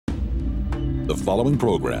The following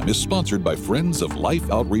program is sponsored by Friends of Life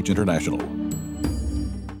Outreach International.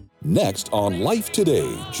 Next on Life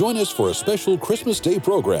Today, join us for a special Christmas Day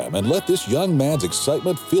program and let this young man's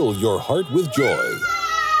excitement fill your heart with joy. Wow,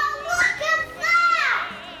 look at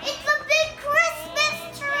that! It's a big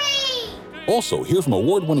Christmas tree! Also, hear from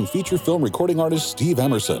award-winning feature film recording artist Steve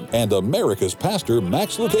Emerson and America's pastor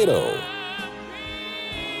Max Lucado.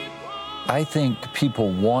 I think people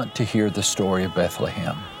want to hear the story of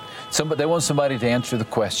Bethlehem. They want somebody to answer the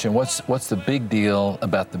question, what's the big deal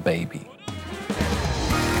about the baby?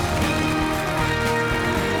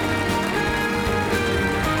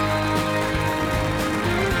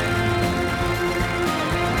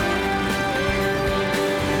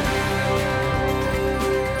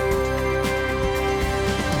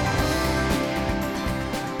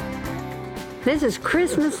 This is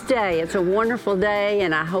Christmas Day. It's a wonderful day,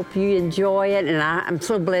 and I hope you enjoy it, and I'm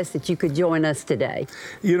so blessed that you could join us today.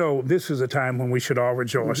 You know, this is a time when we should all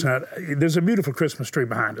rejoice. Now, there's a beautiful Christmas tree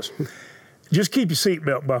behind us. Just keep your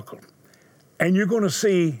seatbelt buckled, and you're going to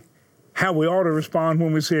see how we ought to respond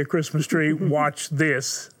when we see a Christmas tree. Watch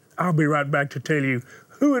this. I'll be right back to tell you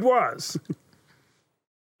who it was.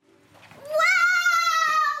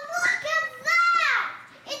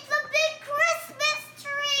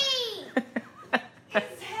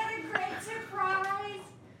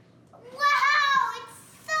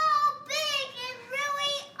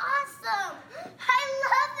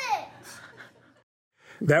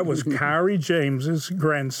 That was Kyrie James's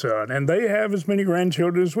grandson, and they have as many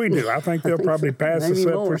grandchildren as we do. I think they'll probably pass us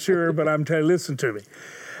up for sure, but I'm telling you, listen to me.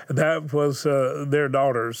 That was their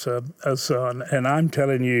daughter's son, and I'm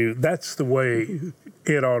telling you, that's the way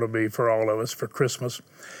it ought to be for all of us for Christmas.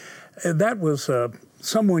 That was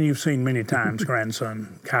someone you've seen many times,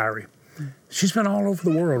 grandson Kyrie. She's been all over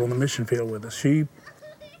the world on the mission field with us. She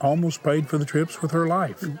almost paid for the trips with her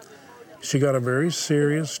life. She got a very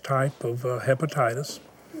serious type of hepatitis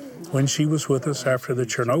when she was with us after the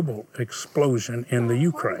Chernobyl explosion in the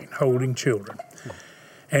Ukraine, holding children.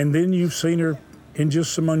 And then you've seen her in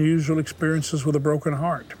just some unusual experiences with a broken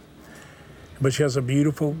heart. But she has a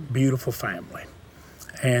beautiful, beautiful family.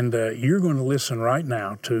 And you're going to listen right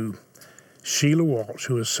now to Sheila Walsh,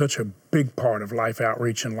 who is such a big part of Life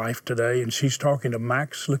Outreach and Life Today, and she's talking to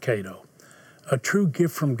Max Lucado, a true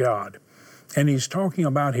gift from God. And he's talking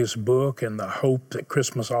about his book and the hope that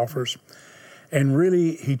Christmas offers. And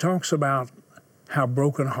really, he talks about how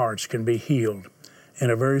broken hearts can be healed in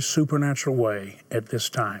a very supernatural way at this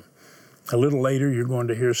time. A little later, you're going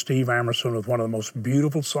to hear Steve Emerson with one of the most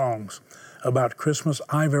beautiful songs about Christmas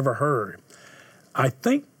I've ever heard. I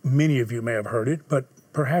think many of you may have heard it, but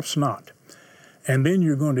perhaps not. And then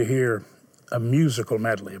you're going to hear a musical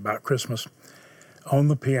medley about Christmas on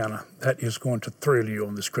the piano that is going to thrill you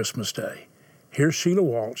on this Christmas day. Here's Sheila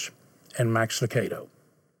Walsh and Max Lucado.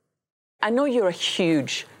 I know you're a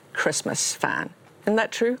huge Christmas fan. Isn't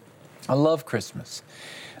that true? I love Christmas.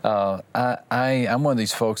 I'm one of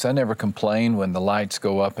these folks, I never complain when the lights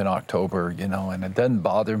go up in October, you know, and it doesn't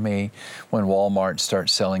bother me when Walmart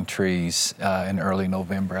starts selling trees in early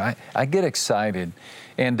November. I get excited.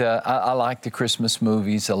 And I like the Christmas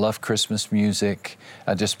movies. I love Christmas music.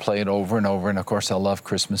 I just play it over and over. And, of course, I love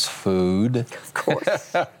Christmas food. Of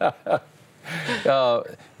course.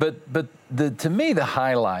 But to me, the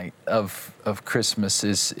highlight of Christmas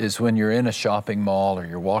is when you're in a shopping mall or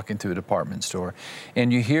you're walking through a department store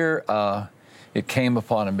and you hear It Came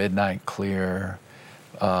Upon a Midnight Clear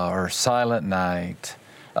or Silent Night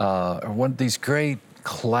or one of these great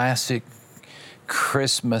classic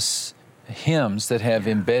Christmas hymns that have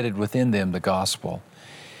embedded within them the gospel.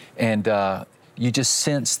 And you just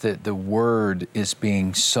sense that the word is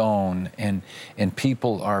being sown and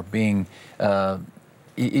people are being,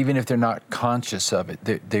 even if they're not conscious of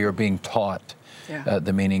it, they are being taught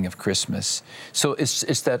the meaning of Christmas. So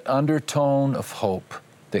it's that undertone of hope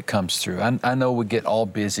that comes through. I know we get all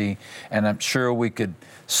busy, and I'm sure we could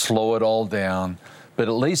slow it all down, but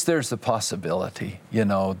at least there's the possibility, you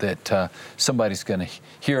know, that somebody's going to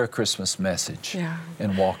hear a Christmas message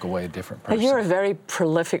and walk away a different person. You're a very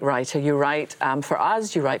prolific writer. You write for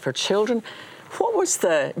us, you write for children. What was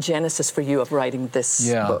the genesis for you of writing this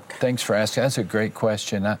book? Thanks for asking. That's a great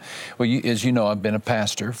question. As you know, I've been a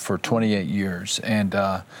pastor for 28 years, and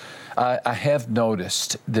I have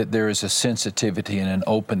noticed that there is a sensitivity and an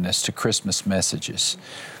openness to Christmas messages.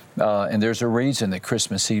 And there's a reason that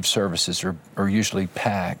Christmas Eve services are usually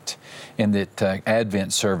packed and that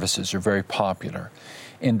Advent services are very popular.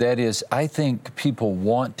 And that is, I think people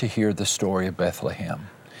want to hear the story of Bethlehem.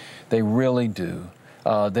 They really do.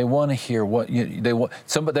 They want to hear they want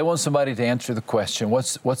somebody to answer the question,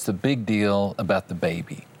 what's the big deal about the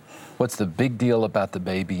baby? What's the big deal about the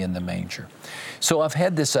baby in the manger? So I've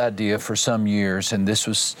had this idea for some years, and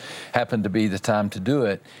this happened to be the time to do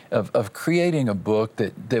it, of creating a book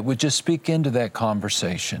that would just speak into that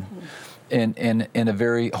conversation in a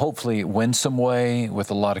very, hopefully, winsome way, with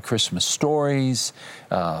a lot of Christmas stories,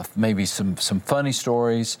 maybe some funny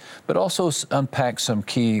stories, but also unpack some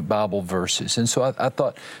key Bible verses. And so I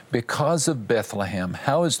thought, because of Bethlehem,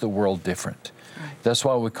 how is the world different? Right. That's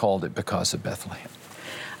why we called it Because of Bethlehem.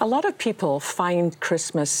 A lot of people find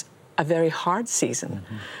Christmas a very hard season.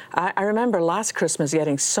 I remember last Christmas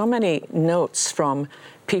getting so many notes from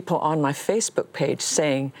people on my Facebook page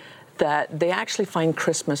saying that they actually find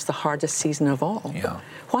Christmas the hardest season of all. Yeah.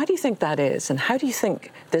 Why do you think that is, and how do you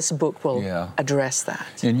think this book will address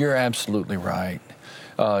that? And you're absolutely right.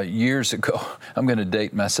 Years ago, I'm going to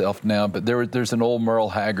date myself now, but there's an old Merle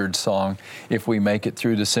Haggard song, "If We Make It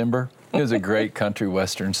Through December." It was a great country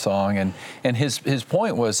western song, and his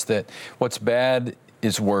point was that what's bad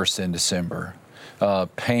is worse in December.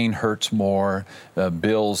 Pain hurts more,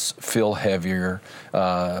 bills feel heavier,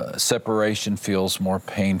 separation feels more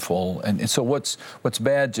painful, and so what's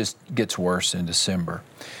bad just gets worse in December,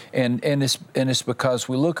 and it's because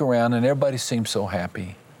we look around and everybody seems so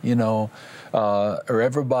happy, or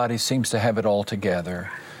everybody seems to have it all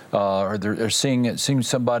together, or they're seeing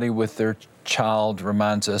somebody with their child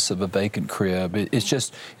reminds us of a vacant crib. It's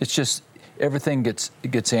just everything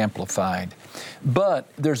gets amplified. But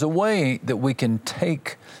there's a way that we can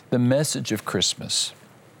take the message of Christmas,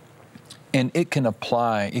 and it can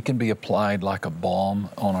be applied like a balm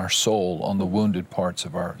on our soul, on the wounded parts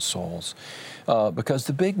of our souls. Because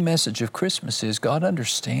the big message of Christmas is God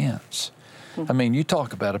understands. I mean, you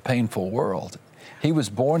talk about a painful world. He was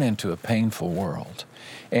born into a painful world,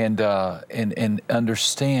 and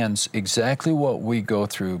understands exactly what we go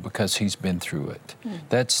through because He's been through it.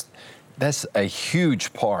 That's a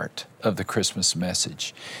huge part of the Christmas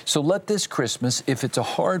message. So let this Christmas, if it's a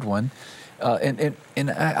hard one,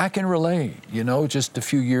 and I can relate. Just a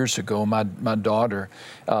few years ago, my daughter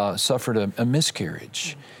suffered a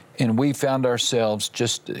miscarriage, and we found ourselves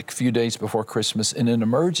just a few days before Christmas in an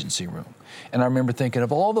emergency room. And I remember thinking,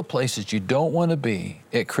 of all the places you don't want to be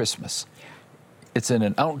at Christmas, it's I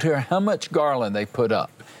don't care how much garland they put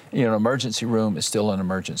up. An emergency room is still an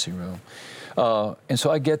emergency room. And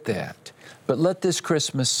so I get that. But let this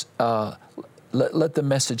Christmas, let the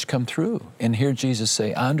message come through and hear Jesus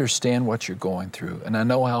say, I understand what you're going through, and I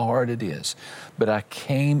know how hard it is, but I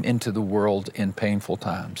came into the world in painful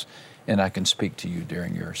times, and I can speak to you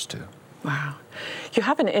during yours too. Wow. You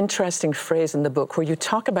have an interesting phrase in the book where you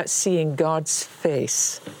talk about seeing God's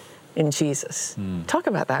face in Jesus. Talk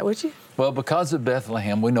about that, would you? Well, because of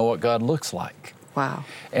Bethlehem, we know what God looks like. Wow.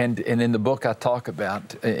 And in the book I talk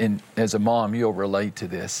about, and as a mom, you'll relate to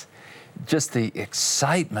this, just the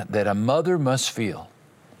excitement that a mother must feel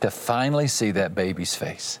to finally see that baby's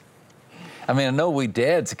face. I mean, I know we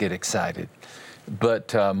dads get excited,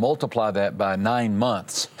 but multiply that by 9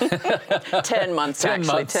 months. 10 months, 10 actually,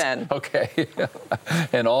 months. 10. Okay.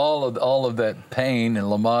 And all of that pain in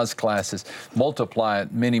Lamaze classes, multiply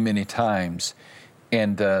it many, many times.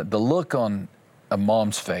 And the look on a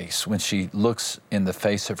mom's face when she looks in the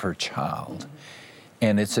face of her child,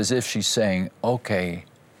 and it's as if she's saying, okay,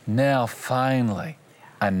 now finally,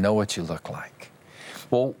 I know what you look like.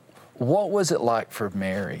 Well, what was it like for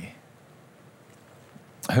Mary,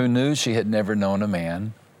 who knew she had never known a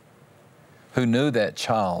man, who knew that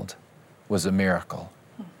child was a miracle,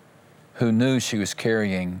 who knew she was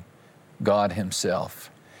carrying God Himself,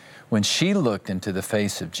 when she looked into the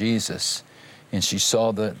face of Jesus and she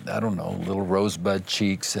saw the, little rosebud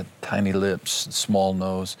cheeks and tiny lips, small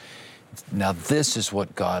nose. Now this is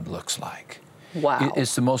what God looks like. Wow.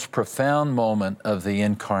 It's the most profound moment of the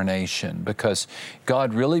incarnation, because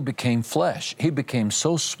God really became flesh. He became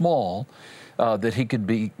so small that He could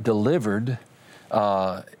be delivered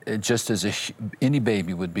just as any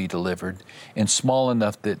baby would be delivered, and small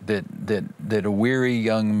enough that a weary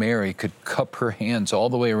young Mary could cup her hands all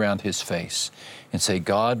the way around His face and say,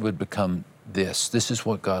 God would become this. This is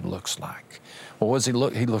what God looks like. Well, what does He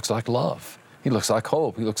look? He looks like love. He looks like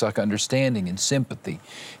hope. He looks like understanding and sympathy.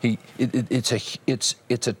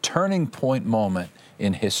 It's a turning point moment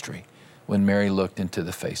in history when Mary looked into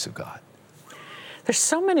the face of God. There's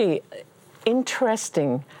so many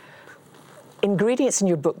interesting ingredients in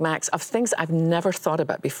your book, Max, of things I've never thought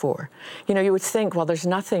about before. You would think, well, there's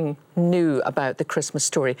nothing new about the Christmas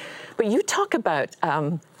story, but you talk about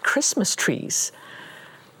Christmas trees,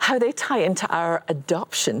 how they tie into our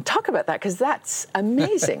adoption. Talk about that, because that's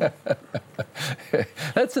amazing.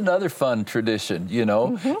 That's another fun tradition,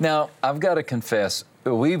 Mm-hmm. Now, I've got to confess,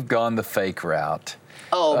 we've gone the fake route.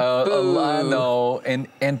 Oh, boo. I know,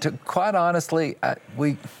 and to quite honestly, I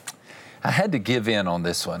had to give in on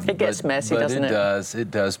this one. It gets messy, doesn't it?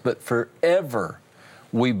 It does. But forever,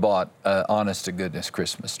 we bought an honest-to-goodness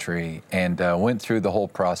Christmas tree and went through the whole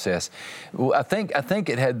process. I think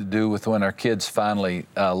it had to do with when our kids finally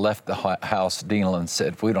left the house. Dean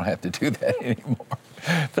said, "We don't have to do that anymore."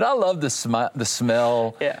 But I love the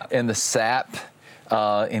smell and the sap.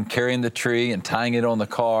 In carrying the tree and tying it on the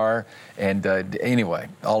car, and anyway,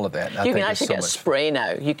 all of that. You can actually get a spray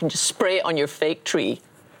now. You can just spray it on your fake tree.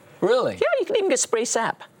 Really? Yeah, you can even get spray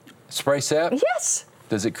sap. Spray sap? Yes.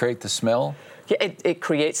 Does it create the smell? Yeah, it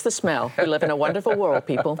creates the smell. We live in a wonderful world,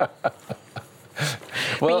 people. Well,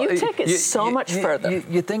 but you take it so much further.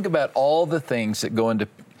 You think about all the things that go into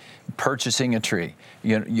purchasing a tree.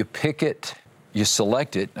 You pick it, you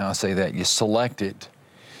select it. Now I'll say that you select it,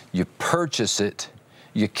 you purchase it.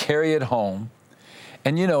 You carry it home,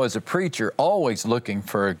 and as a preacher, always looking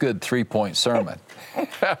for a good 3-point sermon.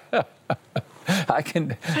 I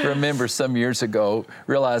can remember some years ago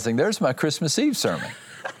realizing there's my Christmas Eve sermon.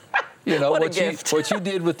 What a gift. What you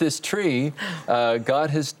did with this tree, God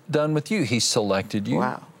has done with you. He selected you.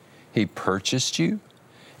 Wow. He purchased you,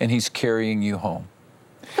 and He's carrying you home.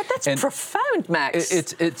 But that's profound, Max.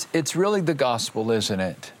 It's really the gospel, isn't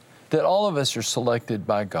it? That all of us are selected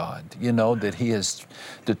by God, that He has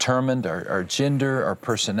determined our gender, our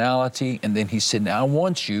personality, and then He said, now I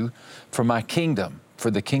want you for my kingdom,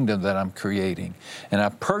 for the kingdom that I'm creating, and I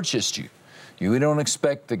purchased you. We don't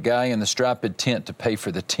expect the guy in the striped tent to pay for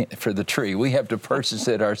the tree. We have to purchase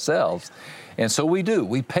it ourselves, and so we do.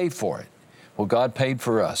 We pay for it. Well, God paid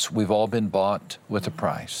for us. We've all been bought with a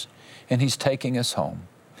price, and He's taking us home.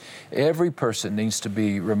 Every person needs to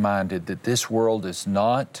be reminded that this world is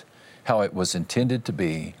not how it was intended to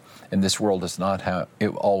be, and this world is not how it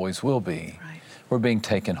always will be. Right. We're being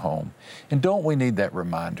taken home. And don't we need that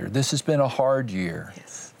reminder? This has been a hard year,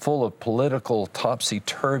 full of political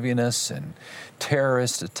topsy-turviness and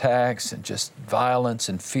terrorist attacks and just violence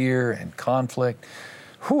and fear and conflict.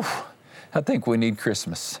 Whew, I think we need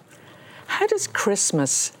Christmas. How does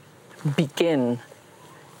Christmas begin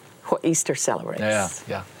what Easter celebrates?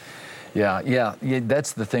 Yeah,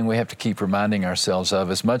 that's the thing we have to keep reminding ourselves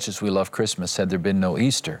of. As much as we love Christmas, had there been no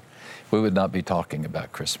Easter, we would not be talking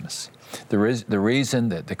about Christmas. The reason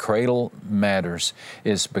that the cradle matters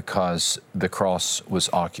is because the cross was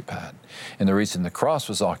occupied. And the reason the cross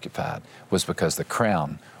was occupied was because the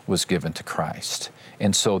crown was given to Christ.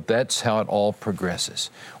 And so that's how it all progresses.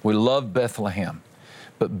 We love Bethlehem,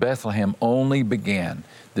 but Bethlehem only began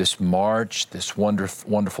this march, this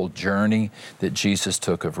wonderful journey that Jesus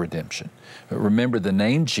took of redemption. Remember, the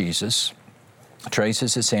name Jesus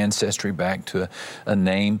traces its ancestry back to a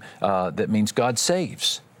name that means God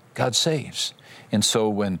saves. God saves. And so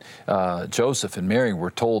when Joseph and Mary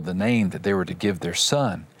were told the name that they were to give their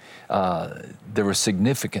son, there was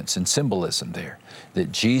significance and symbolism there,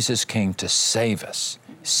 that Jesus came to save us.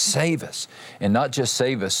 Save us, and not just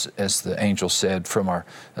save us, as the angel said, from our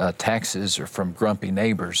taxes or from grumpy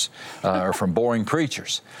neighbors or from boring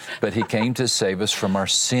preachers, but He came to save us from our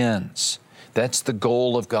sins. That's the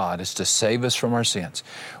goal of God, is to save us from our sins.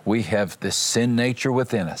 We have this sin nature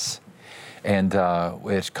within us, and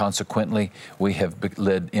consequently, we have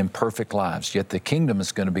led imperfect lives, yet the kingdom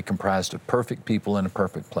is going to be comprised of perfect people in a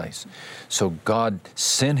perfect place. So God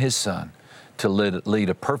sent His Son to lead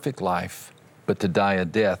a perfect life, but to die a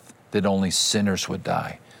death that only sinners would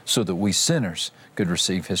die, so that we sinners could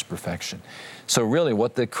receive His perfection. So really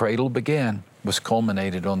what the cradle began was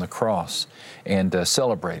culminated on the cross and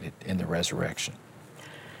celebrated in the resurrection.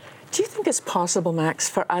 Do you think it's possible, Max,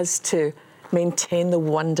 for us to maintain the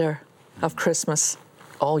wonder of Christmas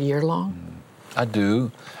all year long? I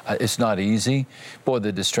do. It's not easy. Boy,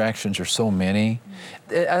 the distractions are so many.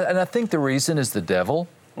 And I think the reason is the devil.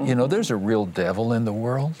 You know, there's a real devil in the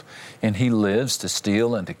world, and he lives to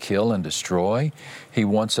steal and to kill and destroy. He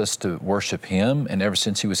wants us to worship him, and ever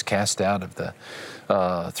since he was cast out of the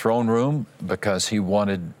throne room because he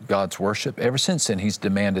wanted God's worship, ever since then he's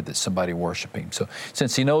demanded that somebody worship him. So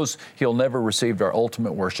since he knows he'll never receive our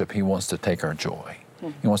ultimate worship, he wants to take our joy.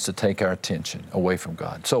 He wants to take our attention away from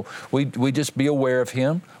God. So we just be aware of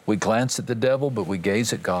him. We glance at the devil, but we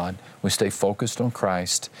gaze at God. We stay focused on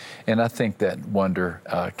Christ. And I think that wonder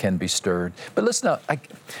can be stirred. But let's not,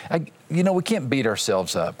 we can't beat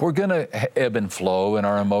ourselves up. We're going to ebb and flow in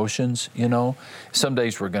our emotions, you know. Some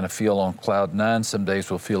days we're going to feel on cloud nine. Some days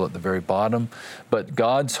we'll feel at the very bottom. But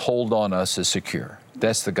God's hold on us is secure.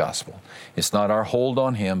 That's the gospel. It's not our hold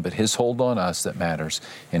on him, but his hold on us that matters,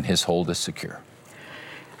 and his hold is secure.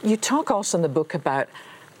 You talk also in the book about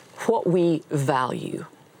what we value.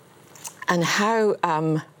 and how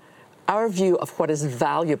our view of what is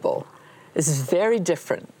valuable is very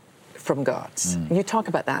different from God's. You talk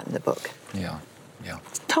about that in the book. Yeah.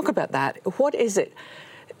 Talk about that. What is it?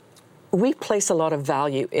 We place a lot of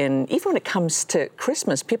value in, even when it comes to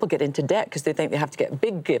Christmas, people get into debt because they think they have to get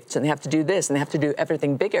big gifts and they have to do this and they have to do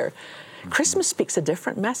everything bigger. Christmas speaks a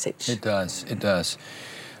different message. It does.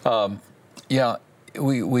 Yeah,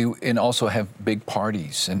 we and also have big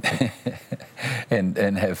parties and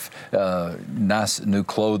and have nice new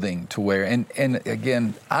clothing to wear. And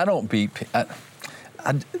again,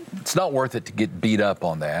 it's not worth it to get beat up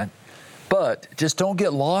on that, but just don't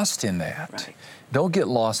get lost in that. Right. Don't get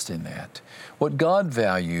lost in that. What God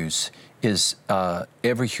values is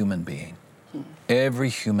every human being. Every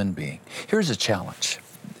human being. Here's a challenge.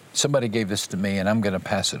 Somebody gave this to me, and I'm going to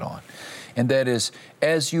pass it on. And that is,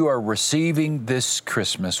 as you are receiving this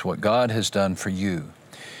Christmas what God has done for you,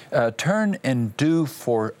 turn and do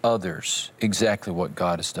for others exactly what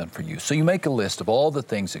God has done for you. So you make a list of all the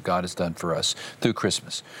things that God has done for us through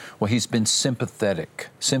Christmas. Well, He's been sympathetic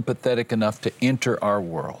enough to enter our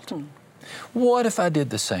world. What if I did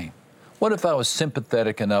the same? What if I was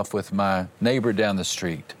sympathetic enough with my neighbor down the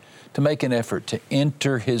street to make an effort to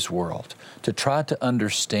enter his world, to try to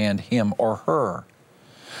understand him or her,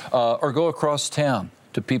 or go across town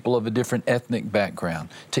to people of a different ethnic background,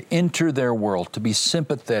 to enter their world, to be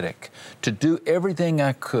sympathetic, to do everything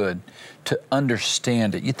I could to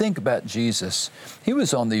understand it. You think about Jesus. He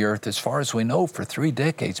was on the earth, as far as we know, for 3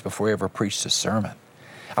 decades before he ever preached a sermon.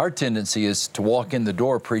 Our tendency is to walk in the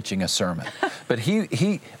door preaching a sermon. But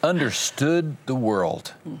he understood the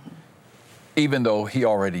world, even though he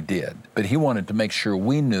already did. But he wanted to make sure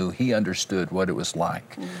we knew he understood what it was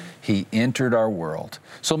like. He entered our world.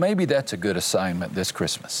 So maybe that's a good assignment this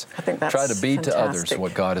Christmas. I think that's Try to be fantastic. to others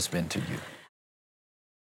what God has been to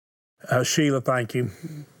you. Sheila, thank you.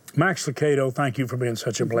 Max Lucado, thank you for being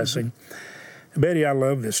such a blessing. Betty, I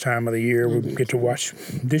love this time of the year. We get to watch,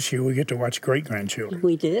 this year we get to watch great-grandchildren.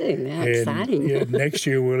 We do. Yeah, exciting. Yeah, next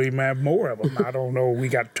year we'll even have more of them. I don't know. We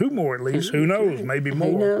got 2 more at least. Who knows? Maybe more.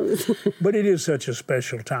 Who knows? But it is such a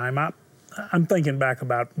special time. I'm thinking back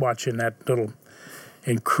about watching that little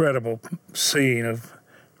incredible scene of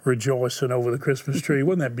rejoicing over the Christmas tree.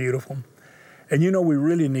 Wasn't that beautiful? And you know, we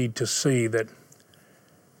really need to see that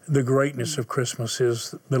the greatness of Christmas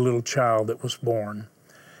is the little child that was born.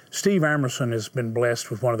 Steve Amerson has been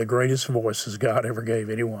blessed with one of the greatest voices God ever gave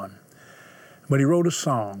anyone. But he wrote a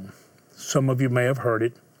song. Some of you may have heard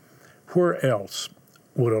it. Where else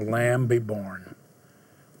would a lamb be born?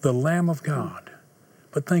 The Lamb of God.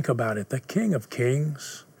 But think about it, the King of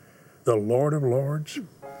Kings, the Lord of Lords,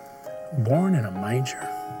 born in a manger.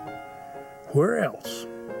 Where else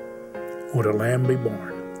would a lamb be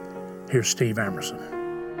born? Here's Steve Amerson.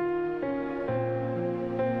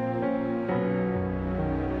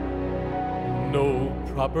 No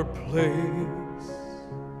proper place,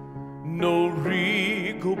 no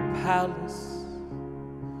regal palace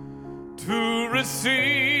to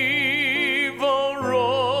receive a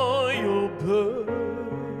royal birth.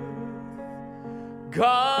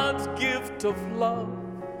 God's gift of love,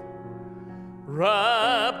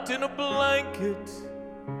 wrapped in a blanket,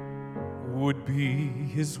 would be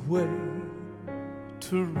His way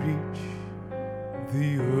to reach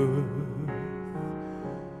the earth.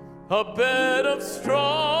 A bed of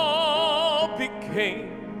straw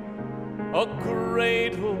became a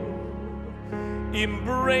cradle,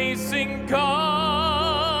 embracing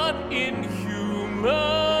God in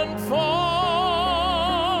human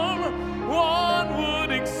form. One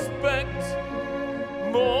would expect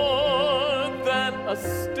more than a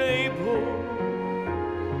stable,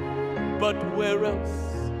 but where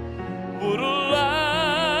else would a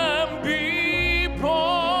lamb be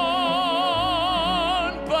born?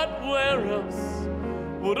 Where else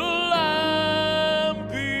would a lamb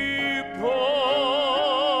be born?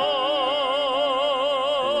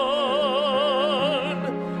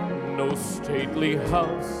 No stately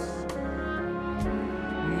house,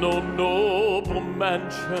 no noble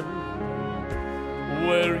mansion,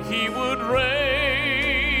 where He would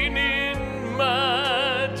reign in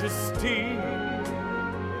majesty.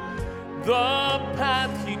 The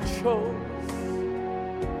path He chose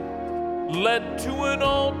led to an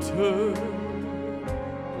altar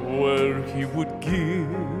where He would give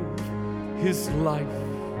His life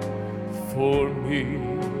for me.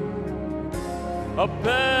 A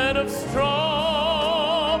bed of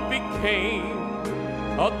straw became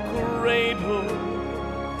a cradle,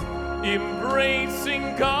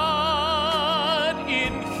 embracing God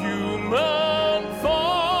in human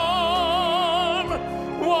form.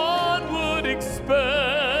 One would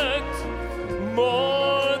expect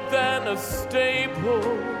more than a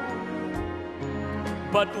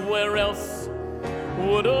But where else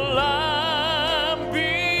would a lamb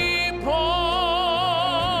be born?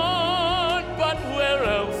 But where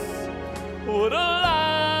else would a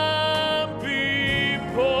lamb be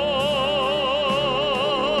born?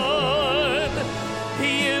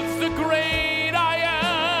 He is the great I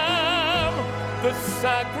am, the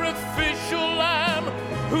sacrificial lamb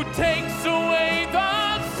who takes away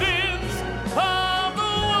the sins of the world.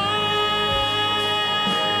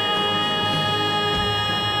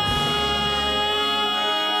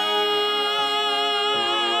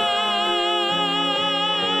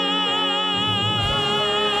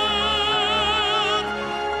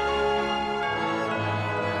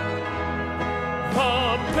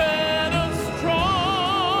 A bed of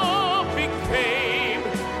straw became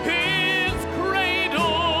his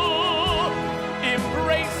cradle,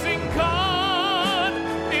 embracing God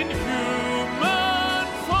in human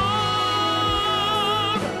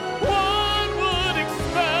form. One would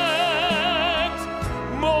expect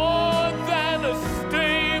more than a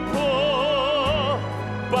stable,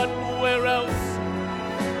 but where else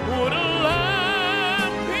would a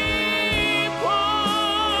lamb be born?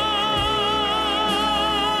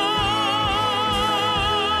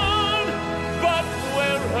 But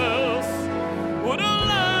where else would a lamb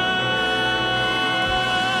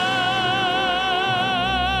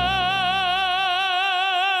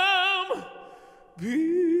be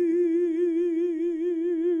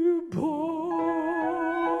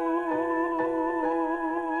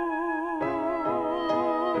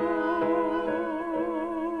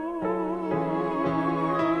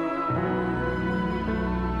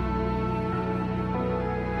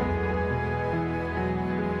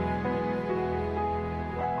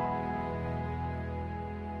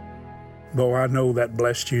Though I know that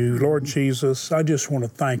blessed you. Lord Jesus, I just want to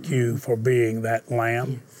thank you for being that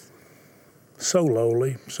lamb, so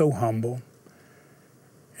lowly, so humble,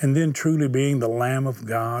 and then truly being the Lamb of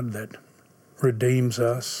God that redeems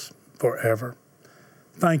us forever.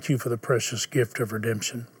 Thank you for the precious gift of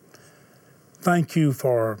redemption. Thank you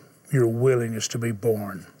for your willingness to be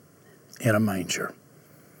born in a manger,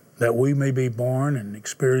 that we may be born and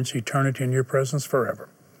experience eternity in your presence forever.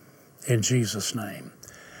 In Jesus' name.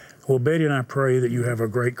 Well, Betty and I pray that you have a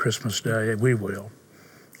great Christmas day. We will.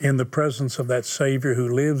 In the presence of that Savior who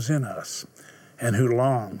lives in us and who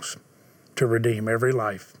longs to redeem every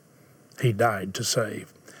life he died to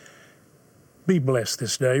save. Be blessed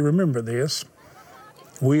this day. Remember this.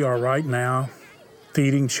 We are right now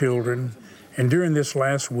feeding children. And during this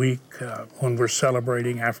last week, when we're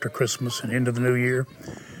celebrating after Christmas and into the new year,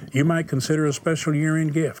 you might consider a special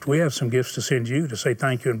year-end gift. We have some gifts to send you to say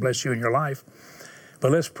thank you and bless you in your life.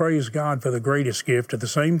 But let's praise God for the greatest gift. At the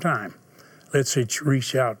same time, let's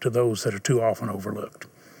reach out to those that are too often overlooked.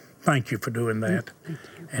 Thank you for doing that.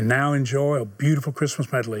 And now enjoy a beautiful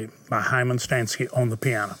Christmas medley by Hyman Stansky on the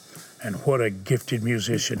piano. And what a gifted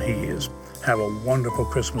musician he is. Have a wonderful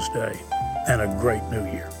Christmas day and a great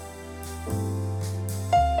New Year.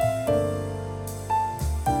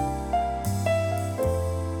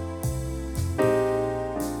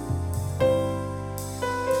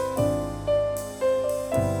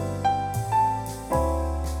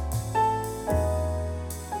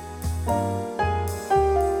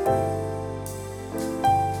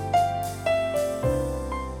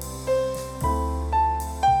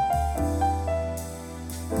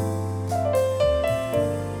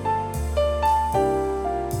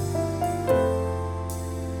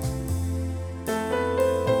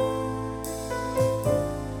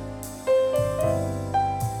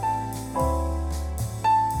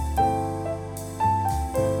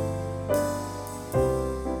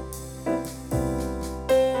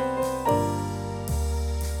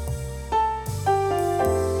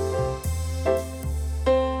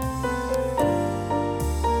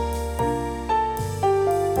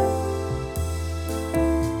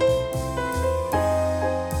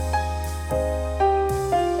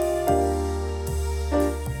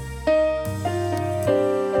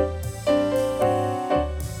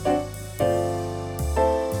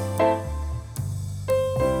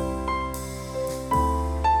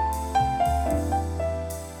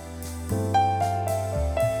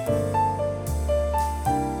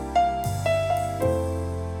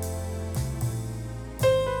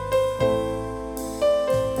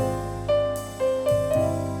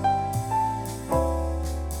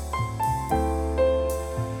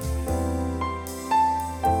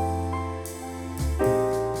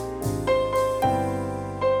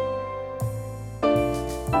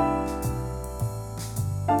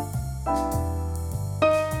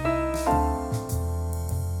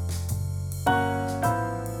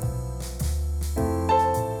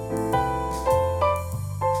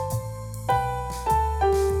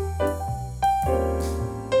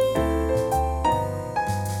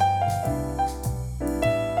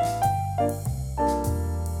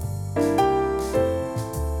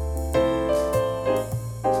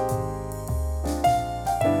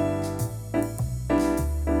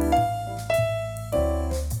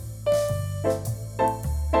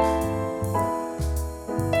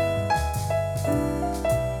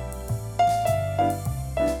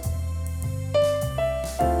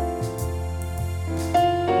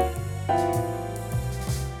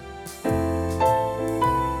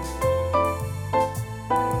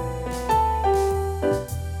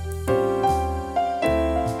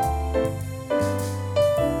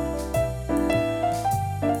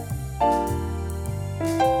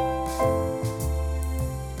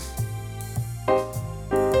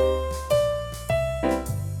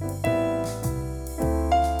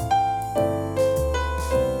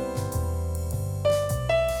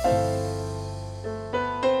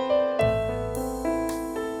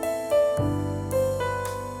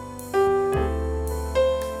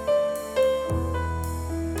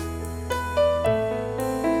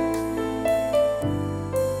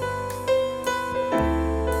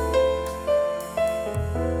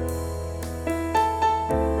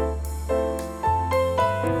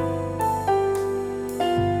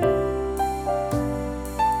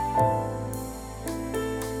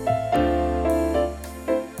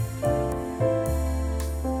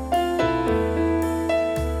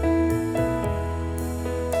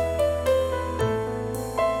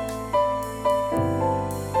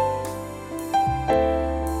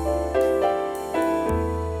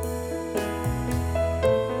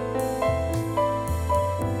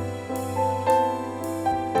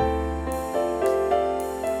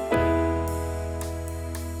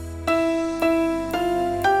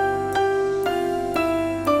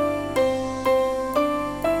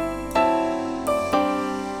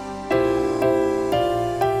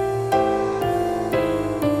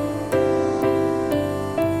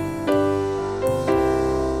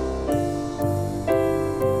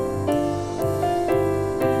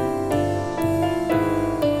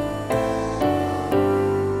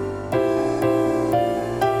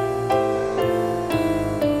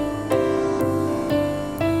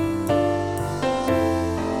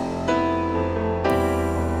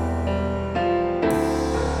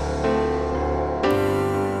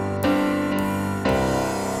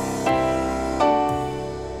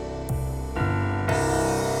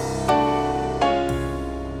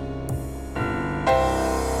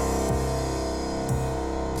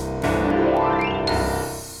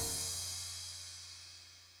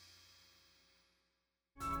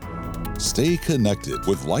 Stay connected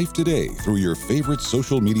with Life Today through your favorite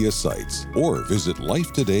social media sites or visit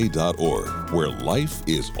lifetoday.org, where life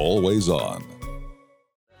is always on.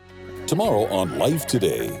 Tomorrow on Life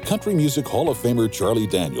Today, Country Music Hall of Famer Charlie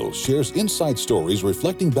Daniels shares inside stories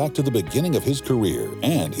reflecting back to the beginning of his career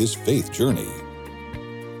and his faith journey.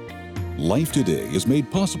 Life Today is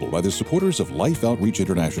made possible by the supporters of Life Outreach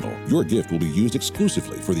International. Your gift will be used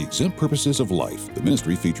exclusively for the exempt purposes of life. The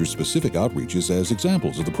ministry features specific outreaches as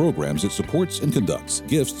examples of the programs it supports and conducts.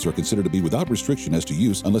 Gifts are considered to be without restriction as to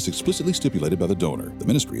use unless explicitly stipulated by the donor. The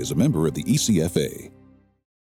ministry is a member of the ECFA.